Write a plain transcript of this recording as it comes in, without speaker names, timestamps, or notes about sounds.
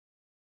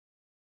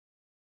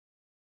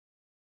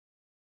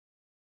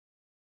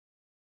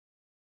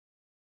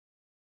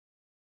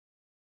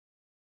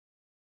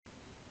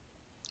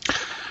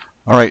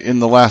All right, in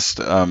the last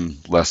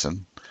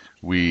lesson,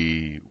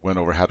 we went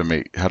over how to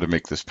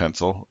make this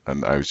pencil,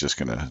 and I was just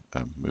gonna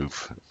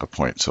move a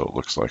point so it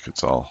looks like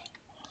it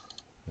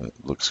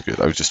looks good.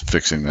 I was just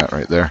fixing that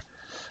right there.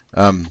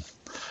 Um,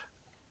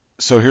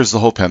 so here's the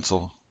whole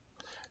pencil,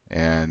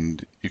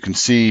 and you can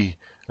see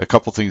a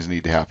couple things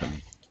need to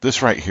happen.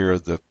 This right here,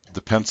 the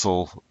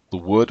pencil, the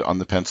wood on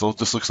the pencil,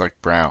 just looks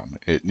like brown.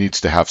 It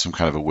needs to have some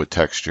kind of a wood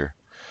texture.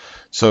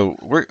 So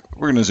we're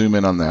gonna zoom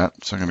in on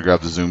that. So I'm gonna grab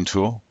the zoom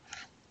tool,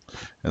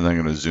 and then I'm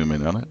gonna zoom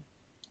in on it.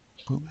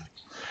 Boom.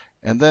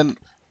 And then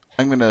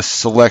I'm going to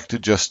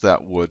select just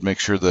that wood, make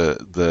sure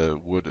the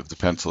wood of the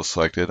pencil is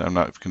selected. I'm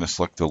not going to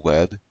select the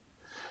lead.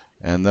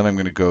 And then I'm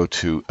going to go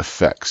to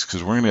effects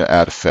because we're going to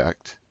add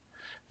effect.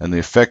 And the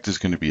effect is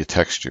going to be a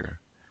texture.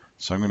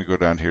 So I'm going to go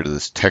down here to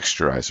this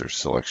texturizer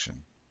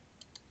selection.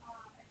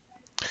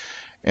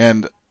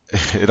 And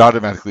it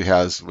automatically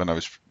has, when I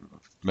was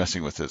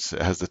messing with this,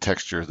 it has the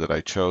texture that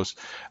I chose.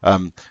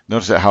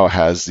 Notice how it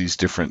has these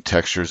different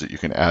textures that you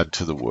can add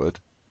to the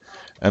wood.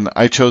 And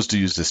I chose to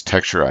use this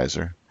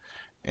texturizer.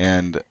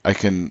 And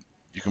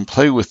you can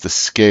play with the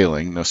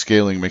scaling. Now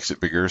scaling makes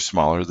it bigger or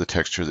smaller, the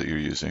texture that you're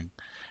using.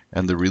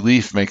 And the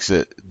relief makes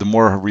it, the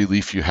more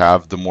relief you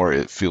have, the more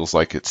it feels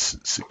like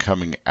it's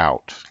coming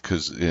out.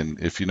 Because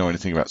if you know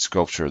anything about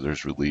sculpture,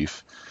 there's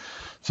relief.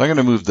 So I'm going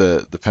to move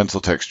the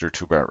pencil texture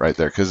to about right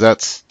there, because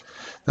that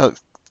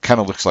kind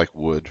of looks like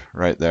wood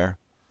right there.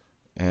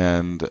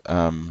 And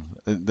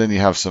then you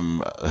have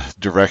some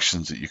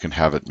directions that you can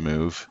have it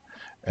move.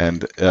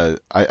 And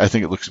I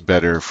think it looks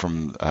better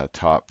from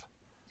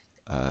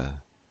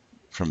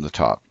from the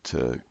top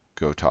to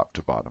go top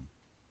to bottom.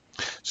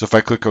 So if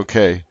I click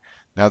OK,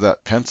 now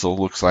that pencil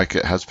looks like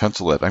it has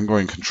pencil lead. I'm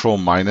going Control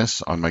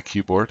minus on my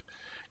keyboard,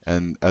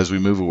 and as we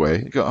move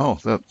away, you go, oh,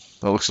 that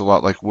looks a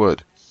lot like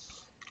wood.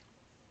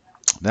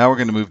 Now we're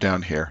going to move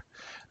down here,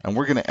 and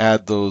we're going to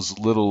add those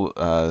little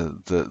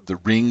the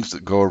rings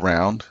that go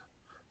around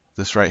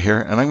this right here,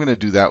 and I'm going to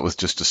do that with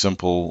just a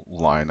simple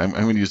line. I'm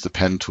going to use the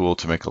pen tool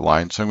to make a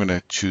line, so I'm going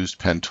to choose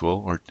pen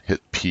tool or hit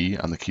P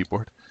on the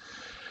keyboard.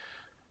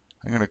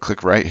 I'm going to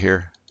click right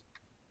here,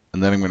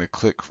 and then I'm going to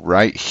click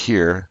right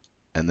here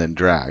and then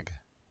drag.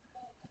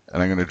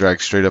 And I'm going to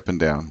drag straight up and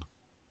down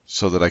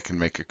so that I can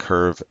make a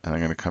curve. And I'm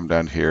going to come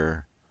down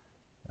here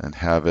and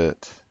have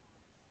it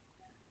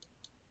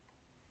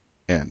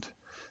end.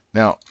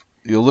 Now,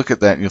 you'll look at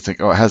that and you'll think,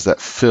 oh, it has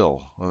that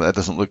fill. Well, that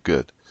doesn't look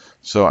good.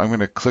 So I'm going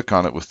to click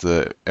on it with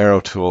the arrow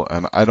tool,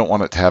 and I don't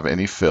want it to have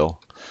any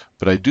fill,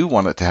 but I do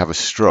want it to have a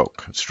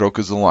stroke. A stroke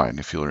is a line,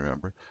 if you'll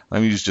remember. I'm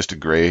going to use just a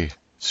gray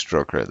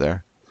stroke right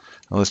there.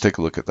 Now let's take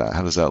a look at that.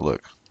 How does that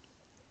look?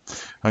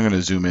 I'm going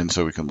to zoom in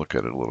so we can look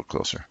at it a little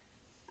closer.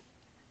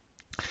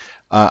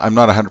 I'm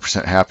not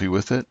 100% happy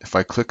with it. If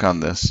I click on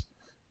this,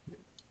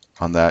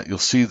 on that, you'll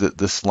see that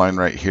this line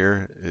right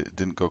here, it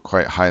didn't go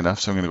quite high enough,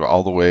 so I'm going to go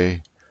all the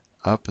way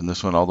up and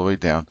this one all the way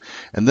down.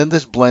 And then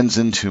this blends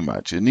in too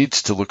much. It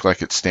needs to look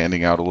like it's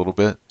standing out a little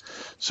bit.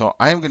 So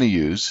I'm going to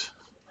use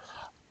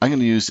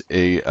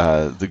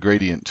the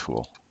gradient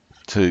tool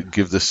to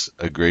give this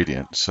a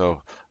gradient.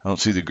 So I don't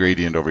see the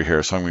gradient over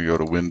here, so I'm going to go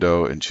to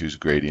Window and choose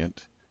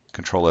Gradient.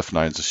 Control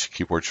F9 is a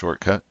keyboard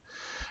shortcut.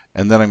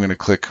 And then I'm going to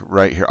click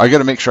right here. I got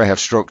to make sure I have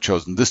stroke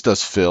chosen. This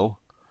does fill,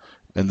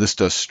 and this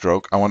does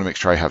stroke. I want to make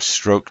sure I have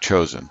stroke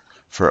chosen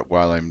for it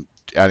while I'm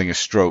adding a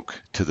stroke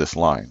to this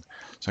line.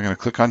 So I'm going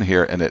to click on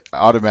here, and it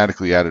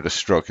automatically added a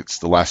stroke. It's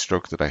the last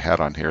stroke that I had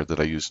on here that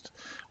I used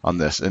on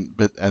this,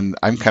 and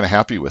I'm kind of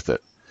happy with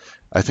it.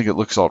 I think it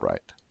looks all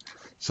right.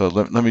 So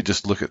let me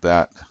just look at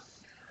that.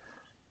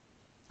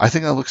 I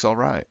think that looks all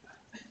right.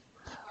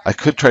 I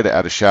could try to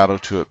add a shadow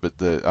to it,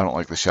 but I don't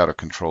like the shadow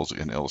controls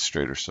in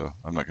Illustrator, so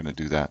I'm not going to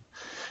do that.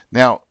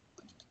 Now,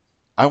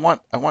 I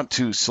want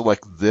to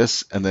select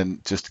this and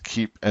then just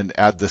keep and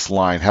add this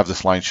line, have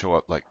this line show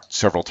up like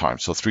several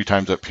times. So 3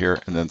 times up here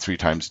and then 3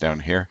 times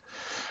down here.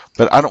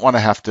 But I don't want to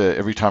have to,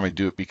 every time I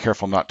do it, be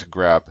careful not to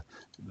grab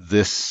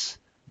this,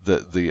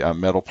 the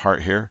metal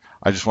part here.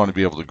 I just want to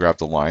be able to grab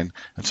the line.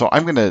 And so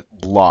I'm going to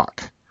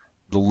lock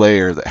the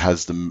layer that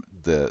has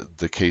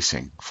the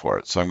casing for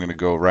it. So I'm going to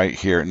go right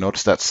here.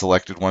 Notice that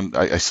selected one.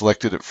 I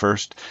selected it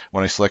first.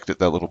 When I select it,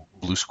 that little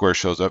blue square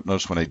shows up.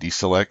 Notice when I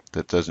deselect,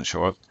 that doesn't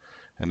show up.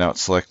 And now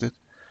it's selected.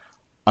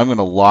 I'm going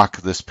to lock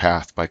this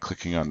path by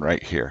clicking on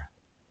right here.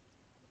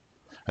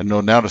 And now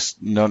notice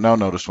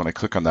when I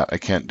click on that, I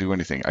can't do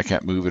anything. I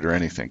can't move it or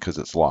anything because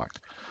it's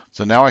locked.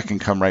 So now I can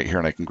come right here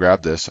and I can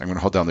grab this. I'm going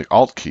to hold down the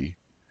Alt key.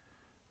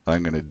 And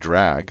I'm going to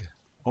drag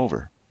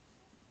over.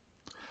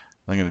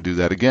 I'm going to do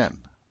that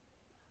again.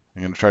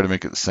 I'm going to try to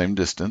make it the same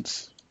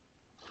distance.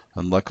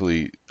 And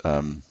luckily,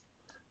 oh,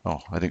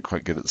 I didn't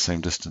quite get it the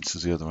same distance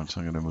as the other one, so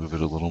I'm going to move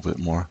it a little bit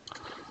more.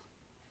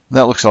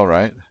 That looks all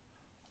right.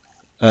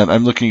 And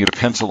I'm looking at a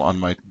pencil on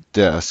my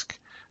desk.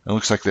 It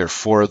looks like there are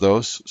 4 of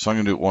those, so I'm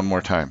going to do it one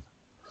more time.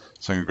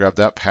 So I'm going to grab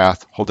that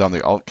path, hold down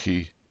the Alt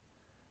key,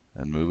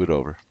 and move it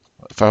over.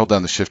 If I hold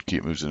down the Shift key,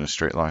 it moves in a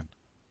straight line.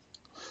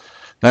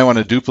 Now I want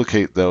to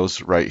duplicate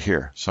those right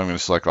here. So I'm going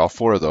to select all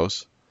 4 of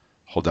those,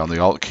 hold down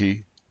the Alt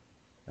key,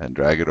 and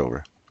drag it over.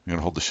 I'm going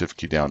to hold the Shift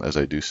key down as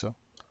I do so.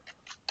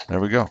 There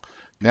we go.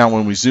 Now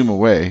when we zoom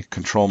away,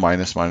 Control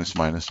minus, minus,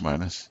 minus,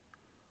 minus,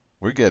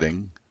 we're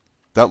getting,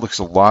 that looks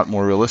a lot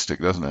more realistic,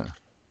 doesn't it?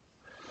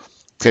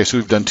 Okay, so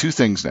we've done two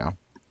things now.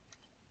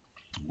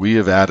 We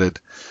have added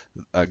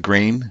a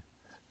grain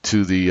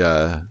to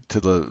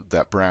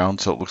that brown,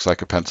 so it looks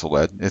like a pencil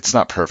lead. It's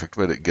not perfect,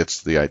 but it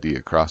gets the idea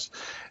across.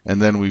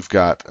 And then we've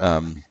got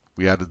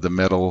we added the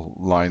metal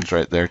lines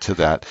right there to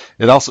that.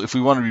 It also, if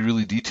we want to be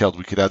really detailed,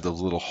 we could add those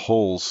little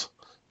holes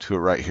to it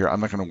right here. I'm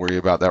not going to worry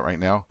about that right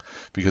now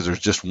because there's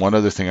just one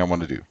other thing I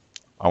want to do.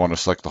 I want to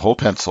select the whole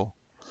pencil,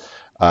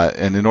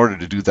 and in order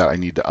to do that, I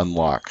need to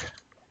unlock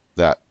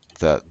that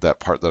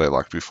part that I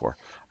locked before.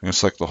 I'm going to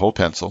select the whole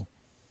pencil.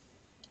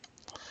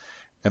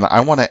 And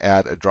I want to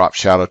add a drop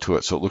shadow to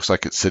it so it looks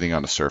like it's sitting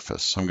on a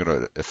surface. So I'm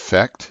going to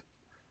Effect,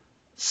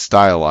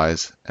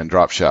 Stylize, and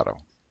Drop Shadow.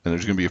 And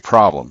there's going to be a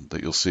problem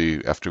that you'll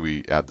see after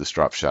we add this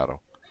drop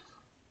shadow.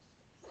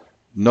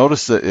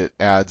 Notice that it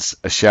adds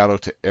a shadow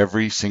to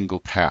every single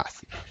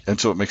path. And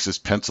so it makes this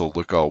pencil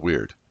look all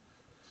weird.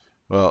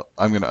 Well,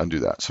 I'm going to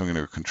undo that. So I'm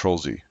going to go Control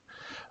Z.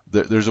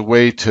 There's a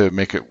way to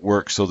make it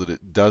work so that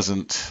it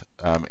doesn't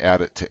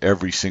add it to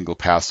every single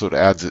path, so it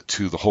adds it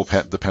to the whole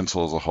the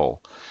pencil as a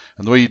whole.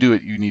 And the way you do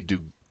it, you need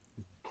to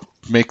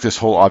make this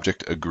whole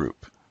object a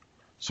group.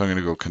 So I'm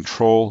going to go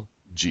Control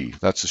G.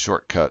 That's a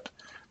shortcut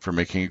for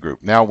making a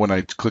group. Now when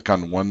I click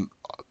on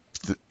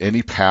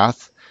any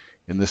path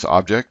in this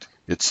object,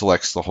 it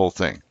selects the whole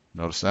thing.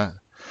 Notice that?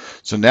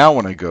 So now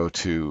when I go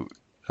to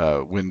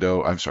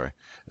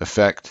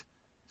Effect,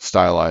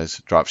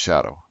 Stylize, Drop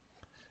Shadow,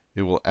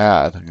 it will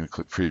add, I'm going to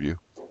click Preview,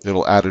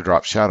 it'll add a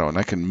drop shadow, and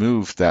I can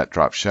move that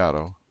drop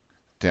shadow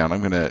down. I'm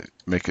going to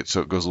make it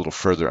so it goes a little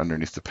further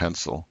underneath the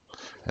pencil.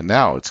 And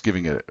now it's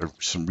giving it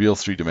some real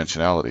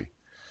three-dimensionality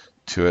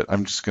to it.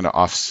 I'm just going to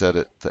offset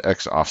it, the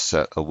X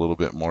offset a little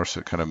bit more so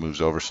it kind of moves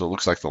over. So it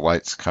looks like the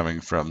light's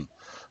coming from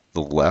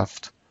the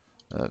left.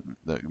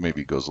 That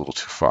maybe goes a little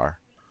too far.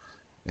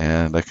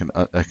 And I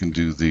can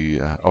do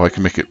the, I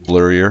can make it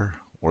blurrier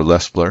or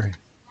less blurry.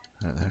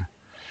 Right there.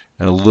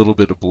 And a little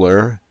bit of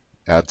blur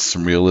adds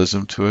some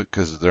realism to it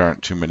because there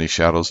aren't too many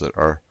shadows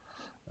that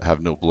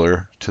have no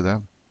blur to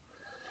them.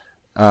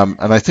 And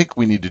I think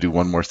we need to do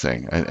one more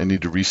thing. I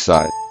need to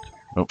resize.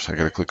 Oops, I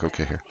got to click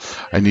OK here.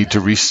 I need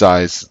to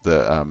resize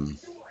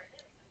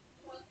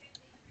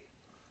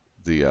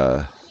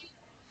the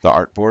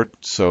artboard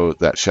so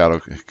that shadow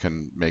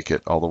can make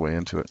it all the way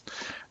into it.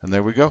 And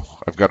there we go.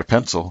 I've got a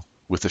pencil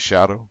with a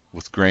shadow,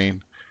 with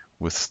grain,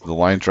 with the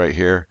lines right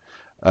here.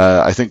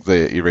 I think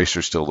the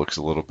eraser still looks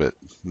a little bit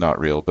not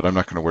real, but I'm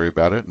not going to worry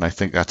about it. And I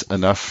think that's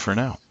enough for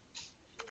now.